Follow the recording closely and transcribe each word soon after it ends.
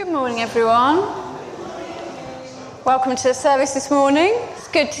Good morning, everyone. Welcome to the service this morning. It's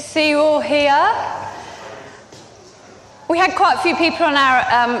good to see you all here. We had quite a few people on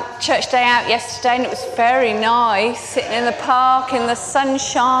our church day out yesterday, and it was very nice, sitting in the park in the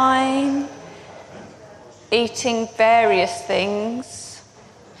sunshine, eating various things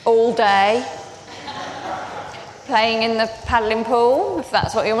all day, playing in the paddling pool, if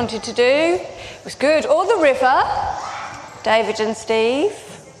that's what you wanted to do. It was good. Or the river, David and Steve.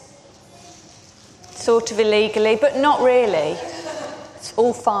 Sort of illegally, but not really. It's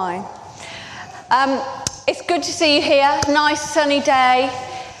all fine. It's good to see you here. Nice sunny day,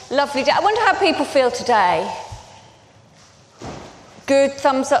 lovely day. I wonder how people feel today. Good,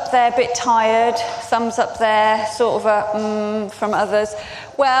 thumbs up there, a bit tired. Thumbs up there, sort of a from others.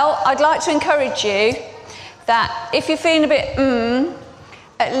 Well, I'd like to encourage you that if you're feeling a bit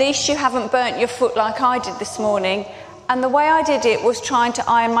at least you haven't burnt your foot like I did this morning. And the way I did it was trying to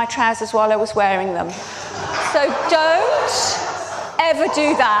iron my trousers while I was wearing them. So don't ever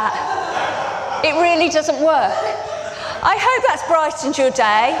do that. It really doesn't work. I hope that's brightened your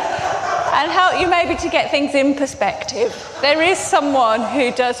day and helped you maybe to get things in perspective. There is someone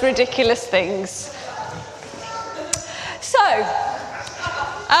who does ridiculous things. So,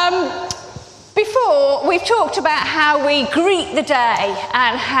 before, we've talked about how we greet the day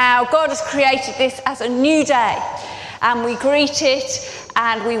and how God has created this as a new day. And we greet it,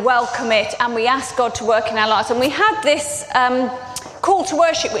 and we welcome it, and we ask God to work in our lives. And we had this call to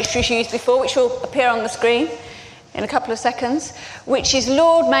worship, which we've used before, which will appear on the screen in a couple of seconds, which is,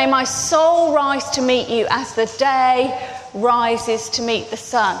 Lord, may my soul rise to meet you as the day rises to meet the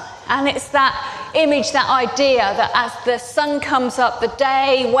sun. And it's that image, that idea that as the sun comes up, the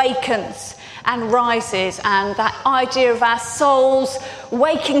day wakens and rises, and that idea of our souls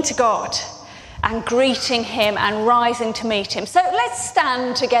waking to God and greeting him and rising to meet him. So let's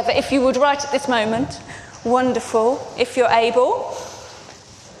stand together, if you would, right at this moment. Wonderful, if you're able.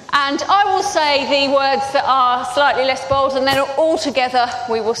 And I will say the words that are slightly less bold, and then all together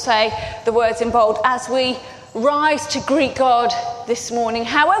we will say the words in bold as we rise to greet God this morning.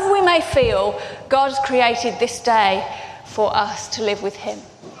 However we may feel, God has created this day for us to live with him.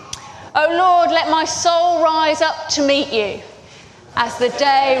 Oh Lord, let my soul rise up to meet you as the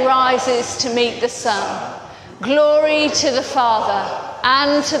day rises to meet the sun. Glory to the Father,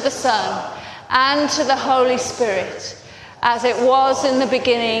 and to the Son, and to the Holy Spirit, as it was in the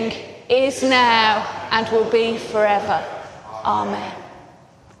beginning, is now, and will be forever. Amen.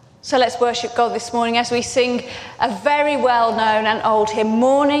 So let's worship God this morning as we sing a very well-known and old hymn,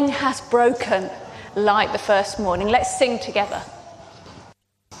 Morning Has Broken Like the First Morning. Let's sing together.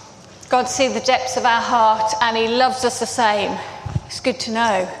 God sees the depths of our heart, and he loves us the same. It's good to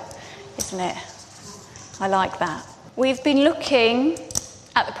know, isn't it? I like that. We've been looking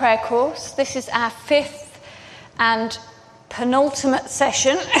at the prayer course. This is our 5th and penultimate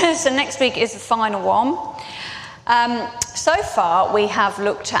session. So next week is the final one. So far, we have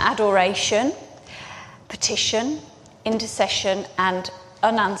looked at adoration, petition, intercession, and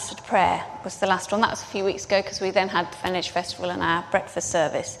unanswered prayer was the last one. That was a few weeks ago because we then had the Fenage Festival and our breakfast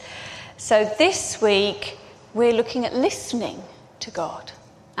service. So this week, we're looking at listening to God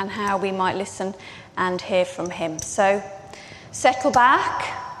and how we might listen and hear from him. So settle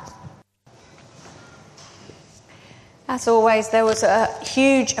back. As always, there was a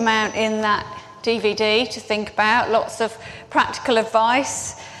huge amount in that DVD to think about, lots of practical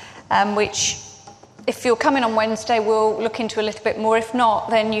advice, which if you're coming on Wednesday, we'll look into a little bit more. If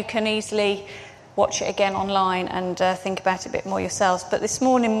not, then you can easily watch it again online and think about it a bit more yourselves. But this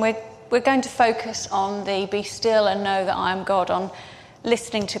morning, we're going to focus on the be still and know that I am God, on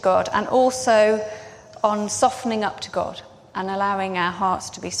listening to God, and also on softening up to God and allowing our hearts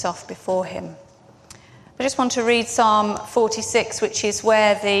to be soft before him. I just want to read Psalm 46, which is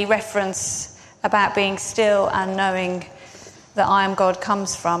where the reference about being still and knowing that I am God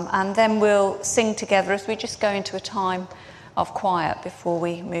comes from, and then we'll sing together as we just go into a time of quiet before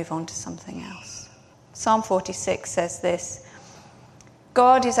we move on to something else. Psalm 46 says this: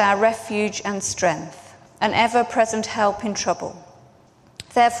 God is our refuge and strength, an ever-present help in trouble.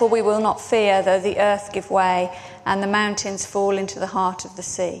 Therefore we will not fear, though the earth give way and the mountains fall into the heart of the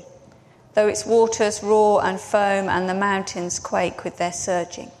sea, though its waters roar and foam and the mountains quake with their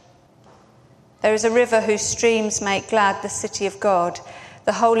surging. There is a river whose streams make glad the city of God,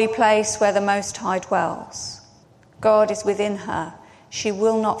 the holy place where the Most High dwells. God is within her, she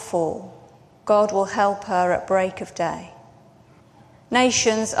will not fall. God will help her at break of day.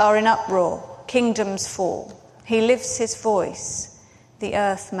 Nations are in uproar, kingdoms fall. He lifts his voice, the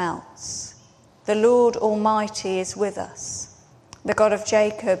earth melts. The Lord Almighty is with us. The God of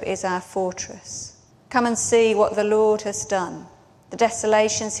Jacob is our fortress. Come and see what the Lord has done, the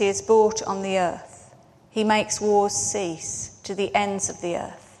desolations he has brought on the earth. He makes wars cease to the ends of the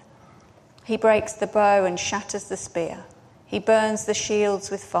earth. He breaks the bow and shatters the spear. He burns the shields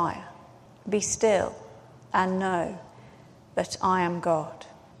with fire. Be still and know that I am God.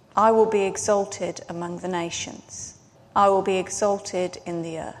 I will be exalted among the nations. I will be exalted in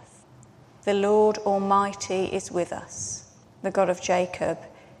the earth. The Lord Almighty is with us. The God of Jacob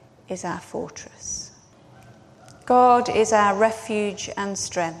is our fortress. God is our refuge and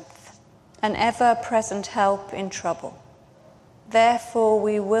strength, an ever-present help in trouble. Therefore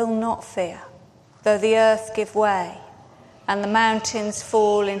we will not fear, though the earth give way and the mountains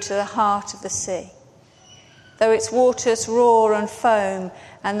fall into the heart of the sea, though its waters roar and foam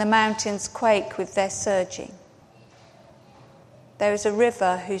and the mountains quake with their surging. There is a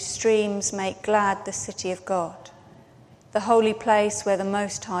river whose streams make glad the city of God, the holy place where the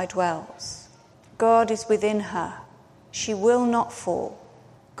Most High dwells. God is within her. She will not fall.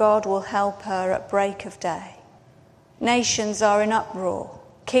 God will help her at break of day. Nations are in uproar.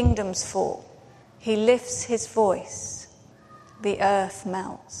 Kingdoms fall. He lifts his voice. The earth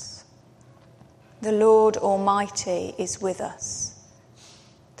melts. The Lord Almighty is with us.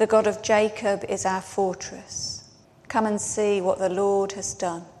 The God of Jacob is our fortress. Come and see what the Lord has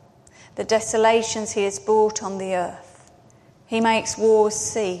done, the desolations he has brought on the earth. He makes wars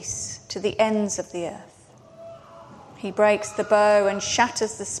cease to the ends of the earth. He breaks the bow and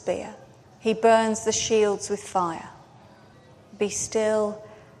shatters the spear. He burns the shields with fire. Be still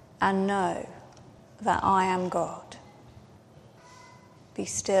and know that I am God. Be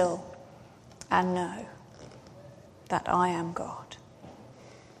still and know that I am God.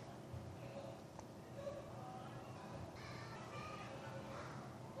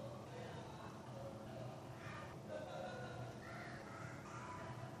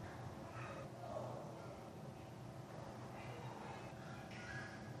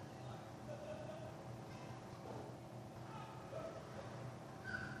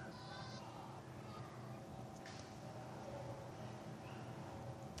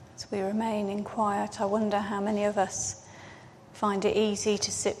 As we remain in quiet, I wonder how many of us find it easy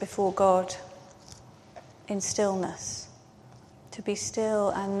to sit before God in stillness, to be still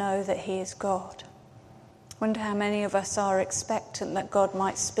and know that he is God. I wonder how many of us are expectant that God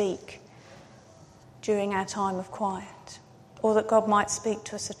might speak during our time of quiet, or that God might speak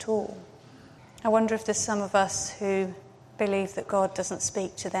to us at all. I wonder if there's some of us who believe that God doesn't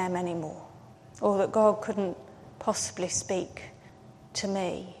speak to them anymore, or that God couldn't possibly speak to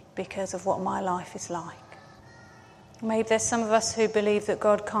me because of what my life is like. Maybe there's some of us who believe that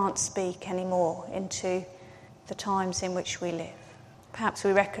God can't speak anymore into the times in which we live. Perhaps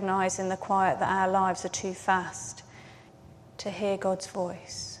we recognise in the quiet that our lives are too fast to hear God's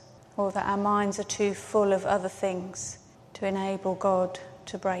voice, or that our minds are too full of other things to enable God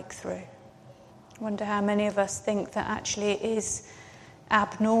to break through. I wonder how many of us think that actually it is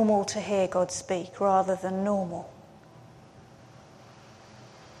abnormal to hear God speak rather than normal.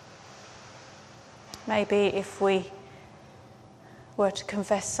 Maybe if we were to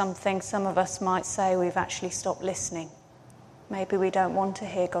confess something, some of us might say we've actually stopped listening. Maybe we don't want to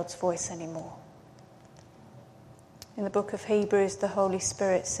hear God's voice anymore. In the book of Hebrews, the Holy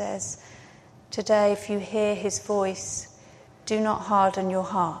Spirit says, "Today, if you hear his voice, do not harden your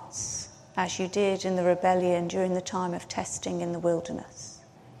hearts, as you did in the rebellion during the time of testing in the wilderness,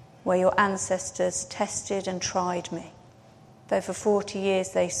 where your ancestors tested and tried me. Though for 40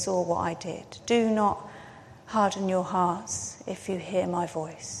 years they saw what I did. Do not harden your hearts if you hear my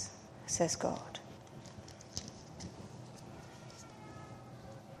voice," says God.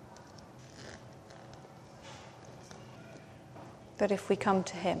 But if we come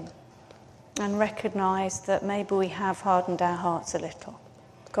to him and recognise that maybe we have hardened our hearts a little,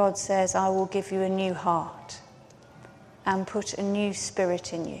 God says, "I will give you a new heart and put a new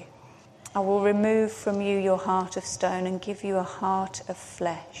spirit in you. I will remove from you your heart of stone and give you a heart of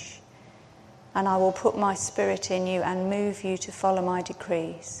flesh. And I will put my spirit in you and move you to follow my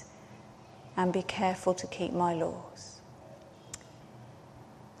decrees and be careful to keep my laws."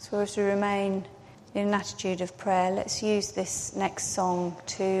 So as we remain in an attitude of prayer, let's use this next song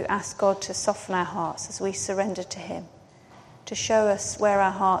to ask God to soften our hearts as we surrender to him, to show us where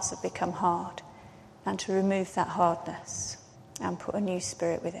our hearts have become hard and to remove that hardness and put a new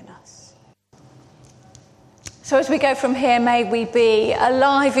spirit within us. So as we go from here, may we be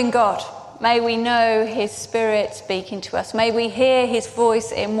alive in God. May we know his Spirit speaking to us. May we hear his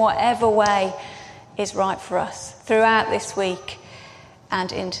voice in whatever way is right for us throughout this week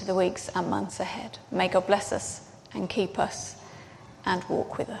and into the weeks and months ahead. May God bless us and keep us and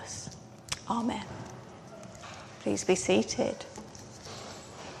walk with us. Amen. Please be seated.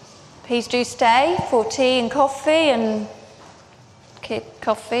 Please do stay for tea and coffee and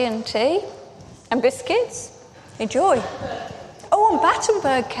tea and biscuits. Enjoy. Oh, and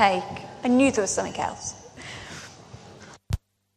Battenberg cake. I knew there was something else.